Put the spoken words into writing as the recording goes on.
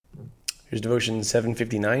Here's devotion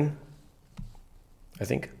 759, I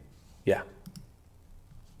think. Yeah.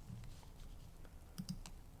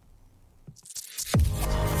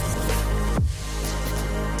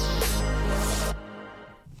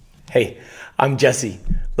 Hey, I'm Jesse.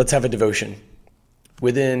 Let's have a devotion.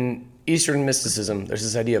 Within Eastern mysticism, there's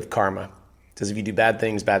this idea of karma. It says if you do bad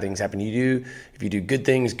things happen to you. If you do good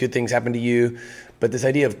things happen to you. But this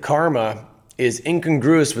idea of karma is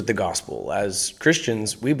incongruous with the gospel. As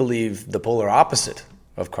Christians, we believe the polar opposite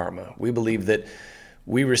of karma. We believe that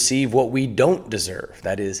we receive what we don't deserve,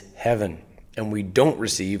 that is heaven, and we don't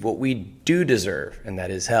receive what we do deserve, and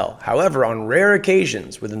that is hell. However, on rare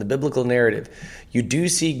occasions within the biblical narrative, you do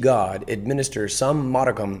see God administer some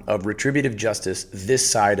modicum of retributive justice this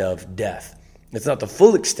side of death. It's not the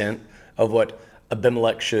full extent of what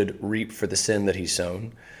Abimelech should reap for the sin that he's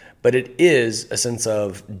sown, but it is a sense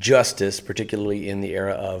of justice, particularly in the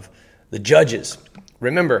era of the judges.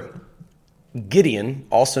 Remember, Gideon,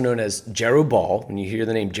 also known as Jerubbaal, when you hear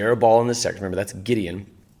the name Jerubbaal in this text, remember that's Gideon.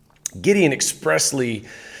 Gideon expressly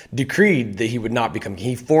decreed that he would not become king.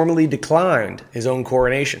 He formally declined his own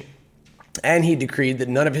coronation, and he decreed that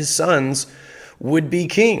none of his sons would be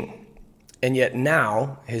king. And yet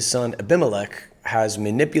now his son Abimelech has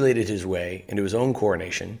manipulated his way into his own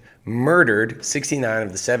coronation, murdered 69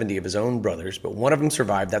 of the 70 of his own brothers, but one of them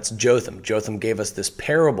survived. That's Jotham. Jotham gave us this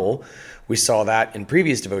parable. We saw that in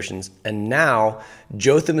previous devotions. And now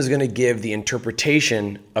Jotham is going to give the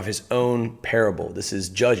interpretation of his own parable. This is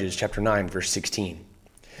Judges chapter 9, verse 16.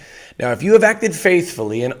 Now, if you have acted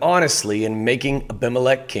faithfully and honestly in making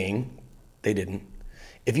Abimelech king, they didn't.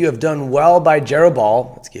 If you have done well by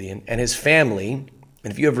Jerubbaal, that's Gideon, and his family,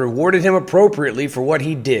 and if you have rewarded him appropriately for what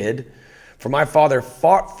he did, for my father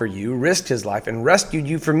fought for you, risked his life, and rescued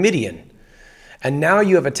you from Midian. And now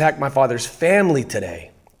you have attacked my father's family today,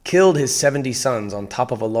 killed his 70 sons on top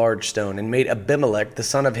of a large stone, and made Abimelech, the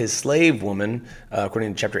son of his slave woman,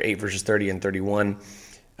 according to chapter 8, verses 30 and 31.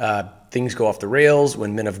 Things go off the rails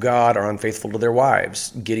when men of God are unfaithful to their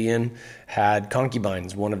wives. Gideon had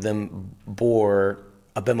concubines. One of them bore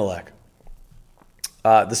Abimelech.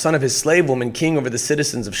 The son of his slave woman, king over the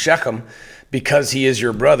citizens of Shechem, because he is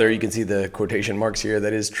your brother. You can see the quotation marks here.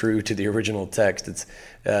 That is true to the original text. It's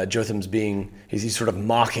Jotham's he's sort of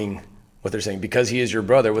mocking what they're saying. Because he is your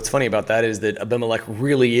brother. What's funny about that is that Abimelech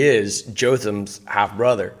really is Jotham's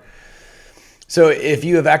half-brother. So if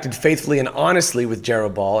you have acted faithfully and honestly with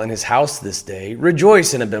Jerubbaal and his house this day,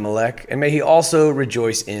 rejoice in Abimelech, and may he also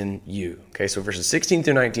rejoice in you. Okay, so verses 16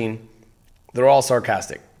 through 19, they're all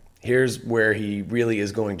sarcastic. Here's where he really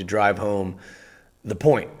is going to drive home the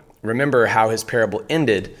point. Remember how his parable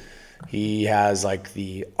ended. He has like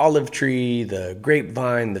the olive tree, the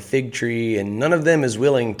grapevine, the fig tree, and none of them is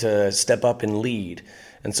willing to step up and lead.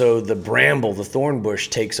 And so the bramble, the thorn bush,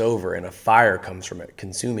 takes over, and a fire comes from it,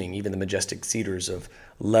 consuming even the majestic cedars of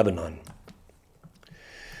Lebanon.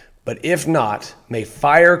 But if not, may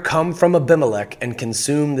fire come from Abimelech and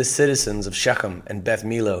consume the citizens of Shechem and Beth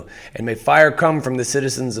Millo. And may fire come from the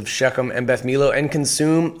citizens of Shechem and Beth Millo and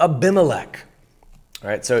consume Abimelech. All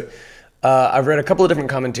right, so I've read a couple of different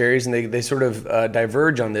commentaries, and they sort of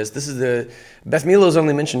diverge on this. Beth Millo is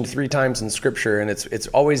only mentioned 3 times in Scripture, and it's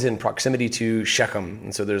always in proximity to Shechem.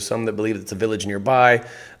 And so there's some that believe it's a village nearby.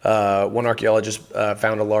 One archaeologist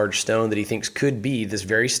found a large stone that he thinks could be this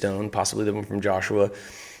very stone, possibly the one from Joshua.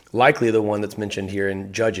 Likely the one that's mentioned here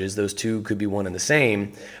in Judges. Those two could be one and the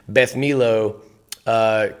same. Beth Millo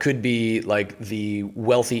could be like the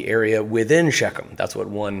wealthy area within Shechem. That's what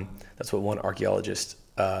one archaeologist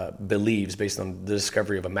believes, based on the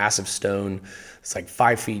discovery of a massive stone. It's like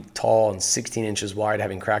 5 feet tall and 16 inches wide,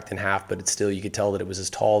 having cracked in half, but it's still, you could tell that it was as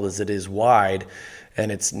tall as it is wide,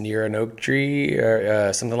 and it's near an oak tree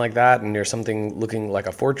or something like that, and near something looking like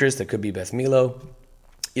a fortress that could be Beth Millo.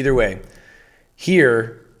 Either way,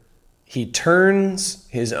 here he turns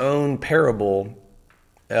his own parable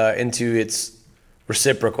into its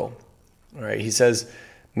reciprocal. All right, he says,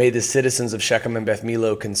 may the citizens of Shechem and Beth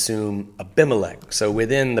Millo consume Abimelech. So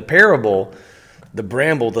within the parable, the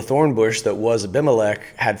bramble, the thorn bush that was Abimelech,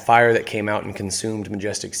 had fire that came out and consumed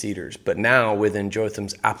majestic cedars. But now within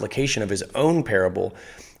Jotham's application of his own parable,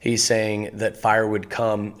 he's saying that fire would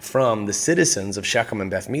come from the citizens of Shechem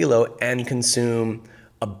and Beth Millo and consume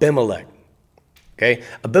Abimelech. Okay,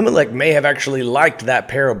 Abimelech may have actually liked that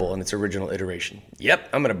parable in its original iteration. Yep,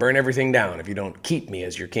 I'm going to burn everything down if you don't keep me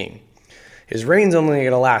as your king. His reign's only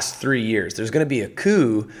going to last 3 years. There's going to be a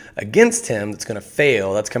coup against him that's going to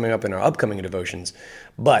fail. That's coming up in our upcoming devotions.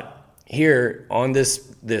 But here on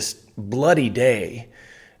this bloody day,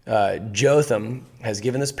 Jotham has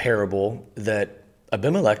given this parable that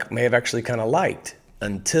Abimelech may have actually kind of liked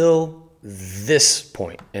until this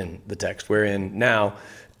point in the text, wherein now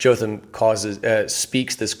Jotham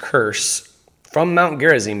speaks this curse from Mount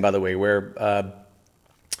Gerizim, by the way, where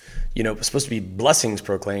was supposed to be blessings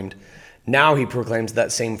proclaimed. Now he proclaims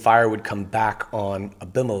that same fire would come back on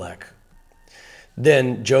Abimelech.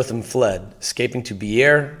 Then Jotham fled, escaping to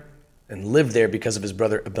Beer, and lived there because of his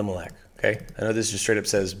brother Abimelech. Okay, I know this just straight up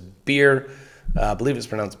says Beer. I believe it's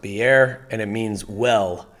pronounced Beer, and it means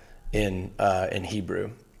well in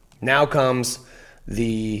Hebrew. Now comes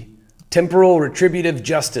the temporal retributive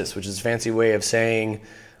justice, which is a fancy way of saying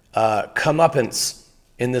comeuppance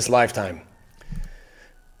in this lifetime.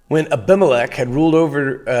 When Abimelech had ruled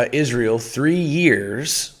over Israel 3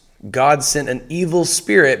 years, God sent an evil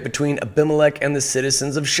spirit between Abimelech and the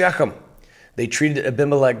citizens of Shechem. They treated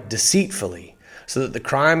Abimelech deceitfully, so that the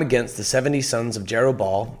crime against the 70 sons of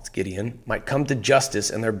Jerubbaal, it's Gideon, might come to justice,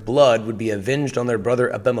 and their blood would be avenged on their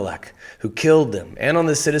brother Abimelech, who killed them, and on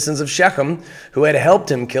the citizens of Shechem, who had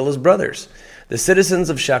helped him kill his brothers. The citizens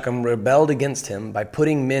of Shechem rebelled against him by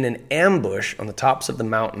putting men in ambush on the tops of the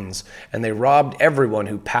mountains, and they robbed everyone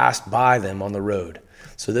who passed by them on the road.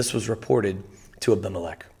 So this was reported to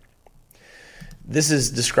Abimelech. This is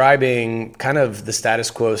describing kind of the status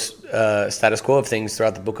quo of things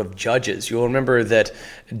throughout the book of Judges. You'll remember that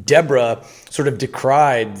Deborah sort of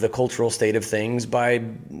decried the cultural state of things by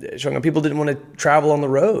showing how people didn't want to travel on the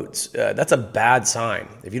roads. That's a bad sign.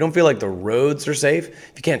 If you don't feel like the roads are safe,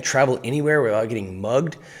 if you can't travel anywhere without getting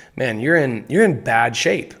mugged, man, you're in bad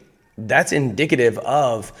shape. That's indicative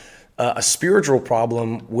of a spiritual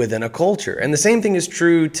problem within a culture. And the same thing is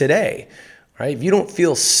true today, right? If you don't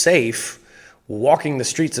feel safe walking the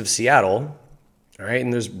streets of Seattle, all right,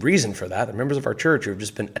 and there's reason for that. The members of our church who have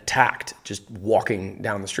just been attacked just walking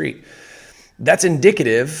down the street. That's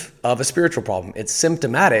indicative of a spiritual problem. It's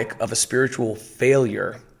symptomatic of a spiritual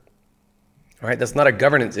failure. All right, that's not a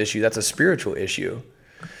governance issue. That's a spiritual issue.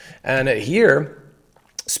 And here,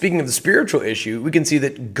 speaking of the spiritual issue, we can see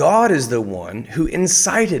that God is the one who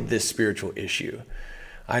incited this spiritual issue.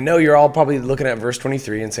 I know you're all probably looking at verse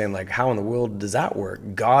 23 and saying, like, how in the world does that work?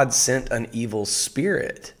 God sent an evil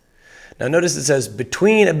spirit. Now notice it says,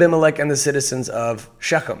 between Abimelech and the citizens of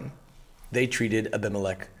Shechem, they treated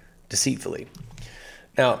Abimelech deceitfully.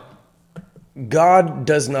 Now, God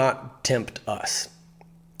does not tempt us.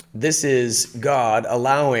 This is God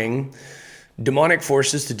allowing demonic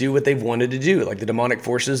forces to do what they've wanted to do, like the demonic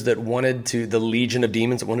forces that the legion of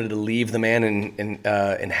demons that wanted to leave the man and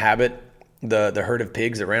inhabit the herd of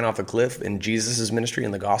pigs that ran off a cliff in Jesus' ministry in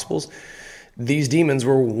the Gospels. These demons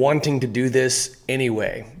were wanting to do this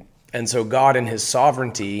anyway. And so God in his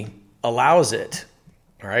sovereignty allows it.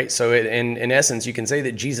 All right. So in essence, you can say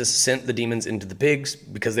that Jesus sent the demons into the pigs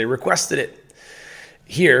because they requested it.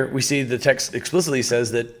 Here we see the text explicitly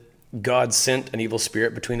says that God sent an evil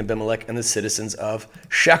spirit between Abimelech and the citizens of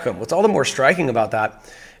Shechem. What's all the more striking about that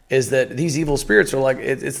is that these evil spirits are like,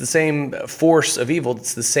 it's the same force of evil.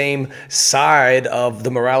 It's the same side of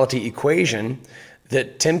the morality equation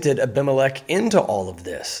that tempted Abimelech into all of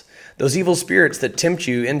this. Those evil spirits that tempt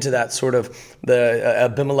you into that sort of the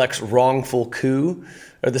Abimelech's wrongful coup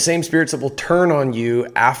are the same spirits that will turn on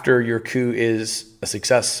you after your coup is a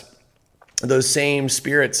success. Those same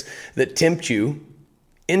spirits that tempt you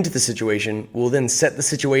into the situation will then set the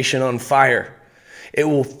situation on fire. It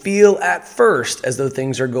will feel at first as though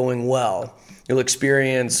things are going well. You'll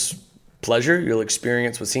experience pleasure, you'll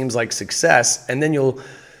experience what seems like success, and then you'll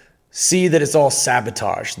see that it's all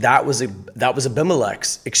sabotage. That was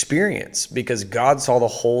Abimelech's experience because God saw the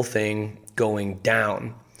whole thing going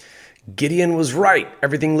down. Gideon was right.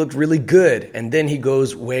 Everything looked really good, and then he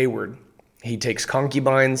goes wayward. He takes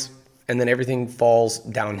concubines, and then everything falls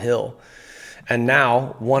downhill. And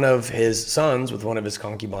now one of his sons with one of his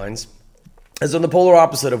concubines is on the polar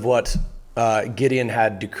opposite of what Gideon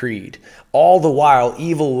had decreed. All the while,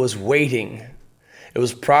 evil was waiting. It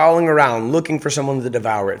was prowling around, looking for someone to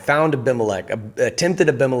devour it, found Abimelech, attempted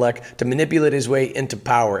Abimelech to manipulate his way into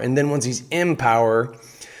power. And then once he's in power,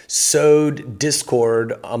 sowed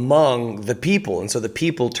discord among the people. And so the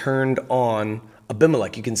people turned on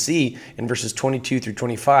Abimelech. You can see in verses 22 through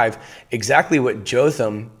 25 exactly what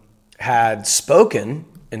Jotham had spoken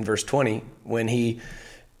in verse 20 when he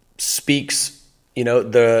speaks,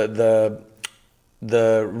 the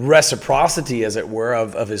reciprocity, as it were,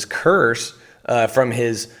 of his curse from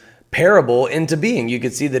his parable into being. You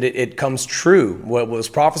could see that it comes true. What was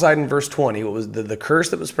prophesied in verse 20, what was the curse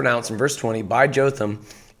that was pronounced in verse 20 by Jotham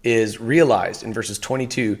is realized in verses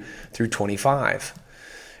 22 through 25.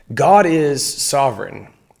 God is sovereign.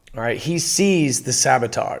 All right, he sees the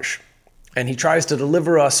sabotage and he tries to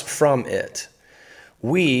deliver us from it.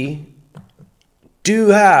 We do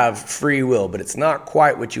have free will, but it's not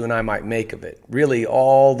quite what you and I might make of it. Really,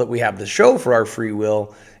 all that we have to show for our free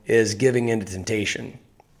will is giving in to temptation.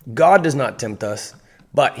 God does not tempt us,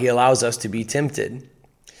 but he allows us to be tempted.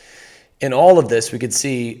 In all of this, we could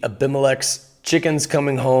see Abimelech's chickens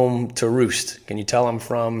coming home to roost. Can you tell I'm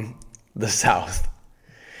from the South?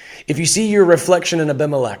 If you see your reflection in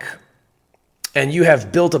Abimelech and you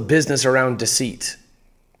have built a business around deceit,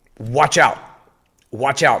 watch out.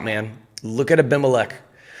 Watch out, man. Look at Abimelech.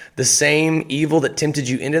 The same evil that tempted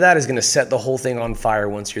you into that is going to set the whole thing on fire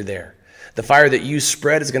once you're there. The fire that you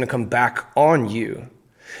spread is going to come back on you.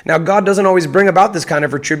 Now, God doesn't always bring about this kind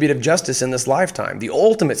of retributive justice in this lifetime. The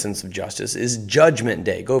ultimate sense of justice is Judgment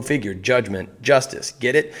Day. Go figure, judgment, justice.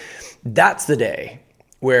 Get it? That's the day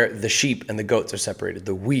where the sheep and the goats are separated,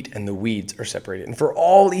 the wheat and the weeds are separated. And for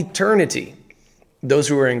all eternity, those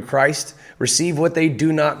who are in Christ receive what they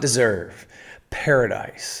do not deserve,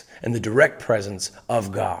 paradise and the direct presence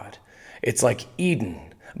of God. It's like Eden,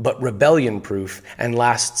 but rebellion-proof and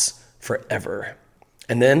lasts forever.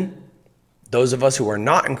 And then those of us who are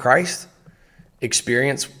not in Christ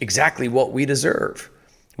experience exactly what we deserve.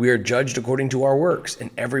 We are judged according to our works,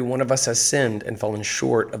 and every one of us has sinned and fallen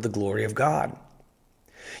short of the glory of God.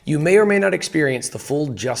 You may or may not experience the full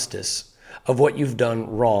justice of what you've done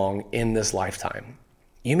wrong in this lifetime.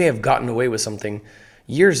 You may have gotten away with something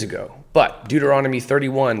years ago, but Deuteronomy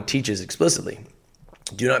 31 teaches explicitly,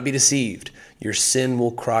 do not be deceived. Your sin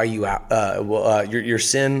will cry you out. Your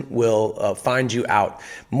sin will find you out.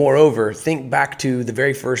 Moreover, think back to the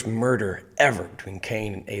very first murder ever between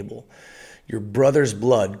Cain and Abel. Your brother's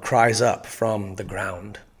blood cries up from the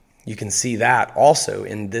ground. You can see that also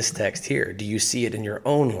in this text here. Do you see it in your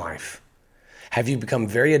own life? Have you become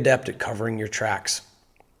very adept at covering your tracks?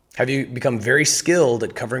 Have you become very skilled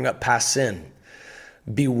at covering up past sin?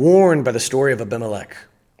 Be warned by the story of Abimelech.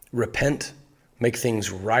 Repent, make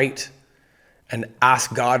things right, and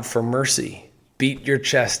ask God for mercy. Beat your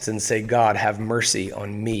chest and say, God, have mercy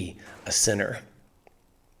on me, a sinner.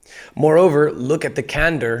 Moreover, look at the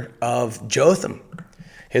candor of Jotham,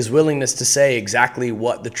 his willingness to say exactly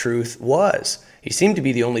what the truth was. He seemed to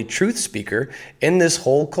be the only truth speaker in this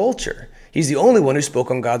whole culture. He's the only one who spoke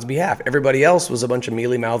on God's behalf. Everybody else was a bunch of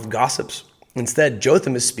mealy-mouthed gossips. Instead,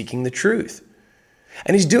 Jotham is speaking the truth.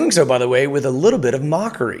 And he's doing so, by the way, with a little bit of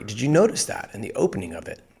mockery. Did you notice that in the opening of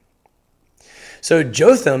it? So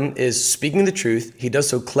Jotham is speaking the truth. He does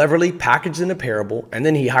so cleverly, packaged in a parable, and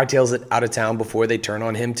then he hightails it out of town before they turn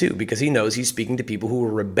on him too, because he knows he's speaking to people who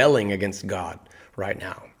are rebelling against God right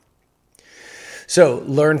now. So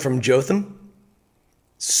learn from Jotham,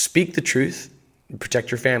 speak the truth, and protect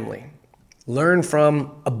your family. Learn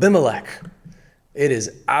from Abimelech. It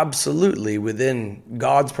is absolutely within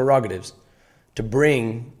God's prerogatives to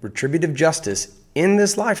bring retributive justice in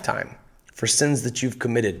this lifetime for sins that you've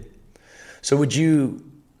committed. So would you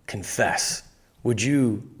confess? Would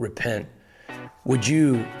you repent? Would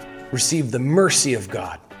you receive the mercy of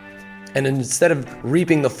God? And instead of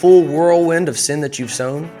reaping the full whirlwind of sin that you've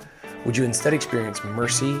sown, would you instead experience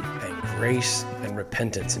mercy and grace and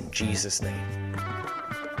repentance in Jesus' name?